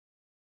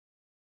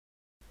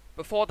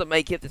Before the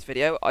making of this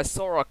video, I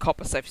saw a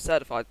copper safe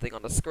certified thing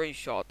on a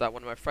screenshot that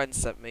one of my friends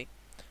sent me,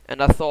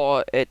 and I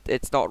thought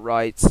it's not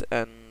right,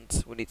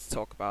 and we need to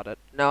talk about it.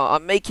 Now,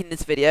 I'm making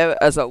this video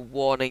as a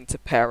warning to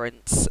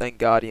parents and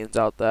guardians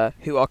out there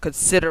who are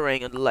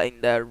considering and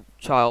letting their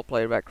child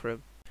play Rec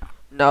Room.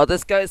 Now,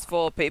 this goes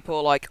for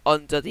people like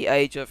under the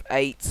age of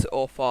 8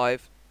 or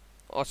 5.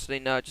 Actually,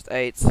 no, just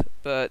 8,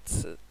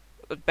 but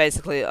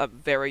basically a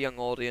very young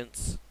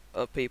audience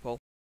of people.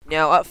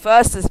 Now, at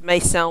first, this may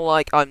sound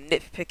like I'm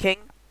nitpicking,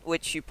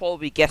 which you're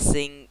probably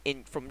guessing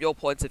from your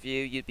point of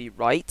view, you'd be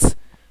right.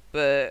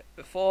 But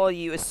before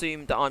you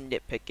assume that I'm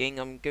nitpicking,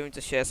 I'm going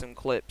to share some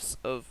clips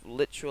of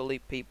literally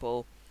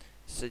people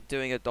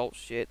doing adult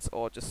shit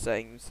or just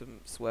saying some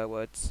swear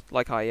words,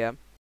 like I am.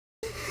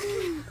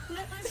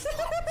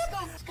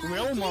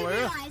 Well, Molly,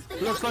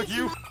 looks like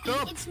you.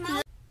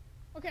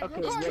 Okay, Okay,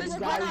 recording. guys. We're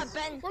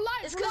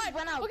live.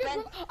 Okay,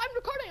 I'm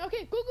recording.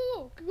 Okay,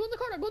 go. Go in the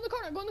corner. Go in the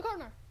corner. Go in the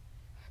corner.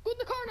 Go in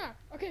the corner.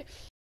 Okay.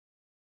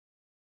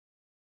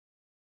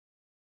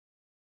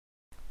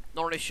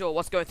 Not really sure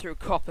what's going through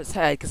Copper's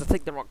head, because I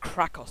think they're on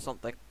crack or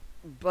something.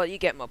 But you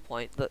get my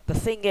point. The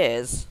thing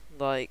is,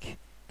 like,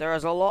 there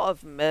is a lot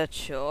of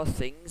mature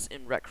things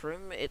in Rec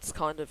Room. It's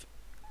kind of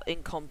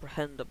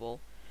incomprehensible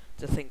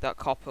to think that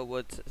Copper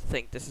would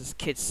think this is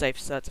kid safe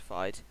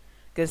certified.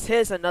 Because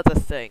here's another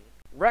thing.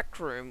 Rec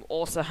Room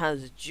also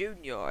has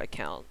junior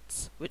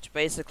accounts, which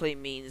basically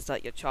means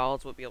that your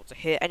child will be able to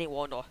hear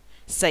anyone or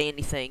say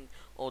anything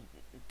or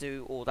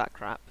do all that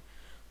crap.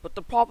 But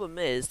the problem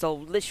is, they'll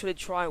literally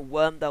try and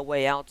worm their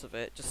way out of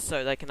it just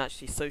so they can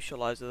actually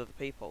socialize with other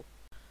people.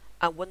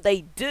 And when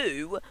they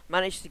do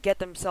manage to get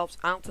themselves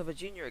out of a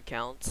junior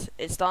account,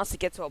 it starts to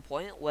get to a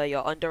point where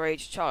your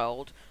underage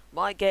child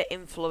might get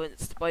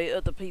influenced by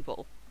other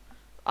people.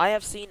 I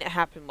have seen it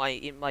happen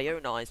in my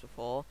own eyes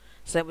before,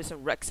 same with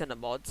some Rec Center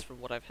mods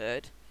from what I've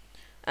heard.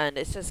 And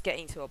it's just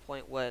getting to a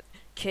point where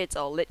kids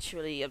are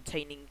literally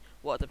obtaining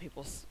what other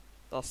people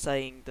are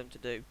saying them to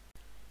do.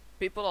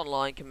 People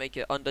online can make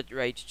an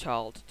underage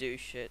child do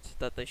shit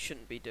that they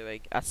shouldn't be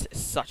doing at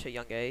such a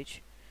young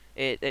age.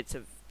 It's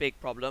a big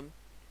problem.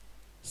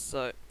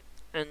 So,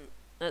 and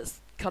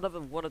that's kind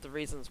of one of the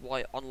reasons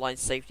why online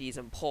safety is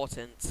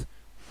important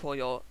for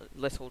your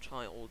little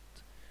child.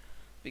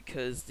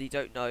 Because you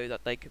don't know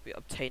that they could be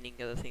obtaining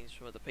other things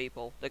from other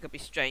people. There could be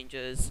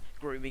strangers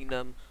grooming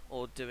them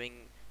or doing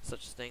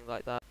such a thing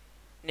like that.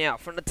 Now,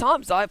 from the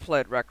times I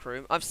played Rec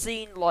Room, I've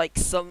seen like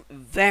some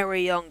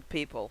very young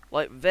people,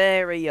 like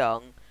very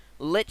young,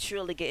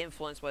 literally get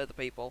influenced by other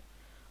people,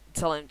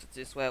 telling them to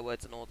do swear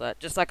words and all that.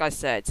 Just like I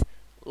said,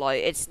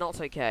 like, it's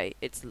not okay.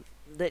 It's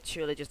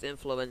literally just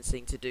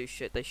influencing to do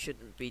shit they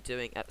shouldn't be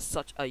doing at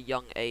such a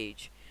young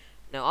age.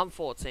 Now, I'm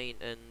 14,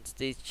 and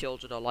these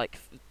children are like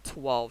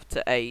 12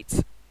 to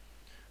 8,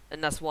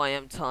 and that's why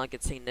I'm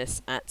targeting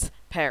this at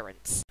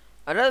parents.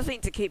 Another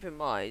thing to keep in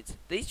mind,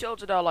 these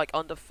children are like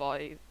under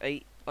 5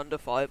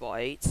 or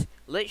 8,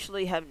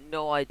 literally have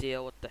no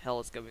idea what the hell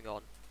is going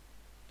on.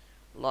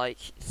 Like,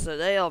 so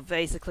they are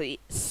basically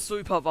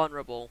super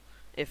vulnerable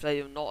if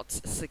they are not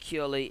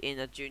securely in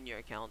a junior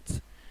account.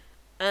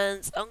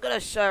 And I'm gonna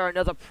share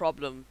another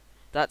problem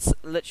that's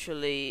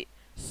literally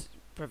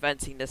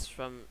preventing this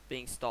from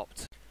being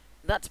stopped.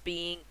 That's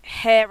being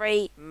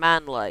hairy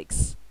man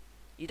legs.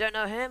 You don't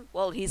know him?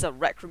 Well, he's a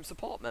Rec Room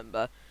support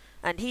member,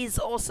 and he's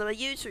also a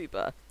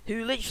YouTuber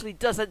who literally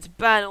doesn't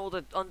ban all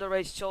the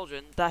underage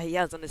children that he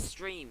has on his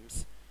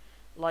streams.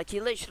 Like, he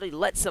literally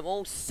lets them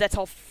all set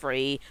off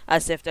free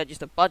as if they're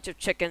just a bunch of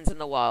chickens in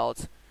the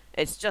wild.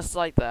 It's just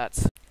like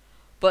that.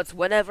 But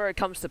whenever it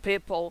comes to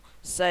people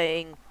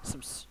saying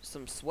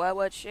some swear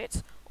word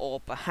shit, or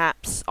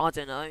perhaps, I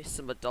don't know,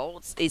 some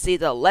adults, it's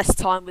either less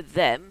time with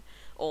them,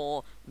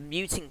 or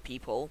muting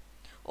people,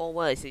 or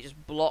worse, they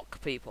just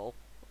block people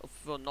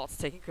for not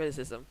taking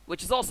criticism.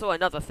 Which is also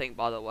another thing,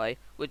 by the way,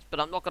 but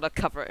I'm not going to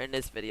cover it in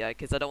this video,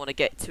 because I don't want to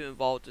get too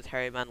involved with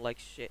hairy man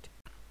legs shit.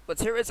 But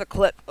here is a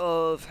clip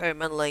of hairy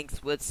man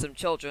legs with some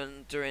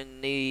children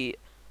during the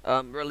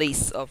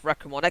release of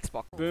Rec Room on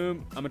Xbox.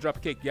 Boom, I'm gonna drop a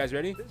cake. You guys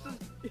ready? This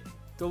is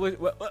Delicious.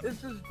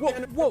 this is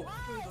Whoa!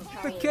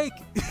 The cake!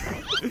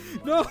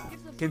 No!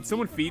 Can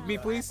someone feed me,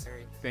 please?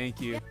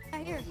 Thank you.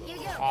 Here you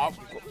go. Oh,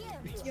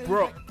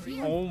 bro,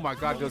 oh my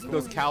god,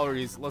 those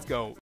calories. Let's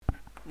go.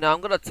 Now,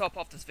 I'm going to top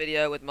off this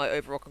video with my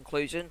overall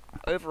conclusion.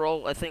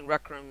 Overall, I think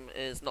Rec Room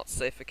is not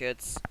safe for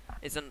kids.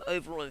 It's an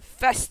overall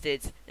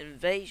infested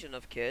invasion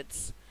of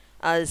kids,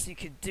 as you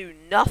can do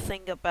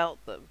nothing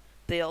about them.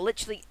 They are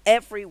literally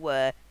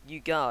everywhere you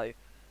go.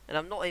 And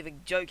I'm not even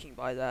joking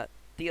by that.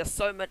 There are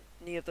so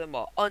many of them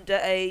are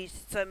underage,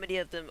 so many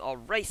of them are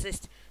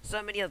racist,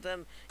 so many of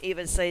them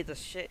even say the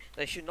shit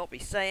they should not be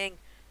saying.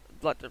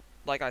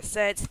 Like I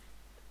said,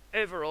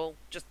 overall,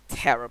 just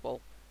terrible.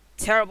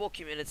 Terrible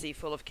community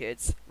full of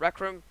kids. Rec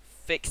Room,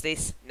 fix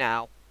this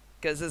now,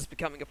 because this is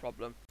becoming a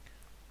problem.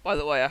 By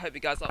the way, I hope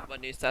you guys like my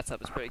new setup.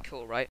 It's pretty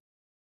cool, right?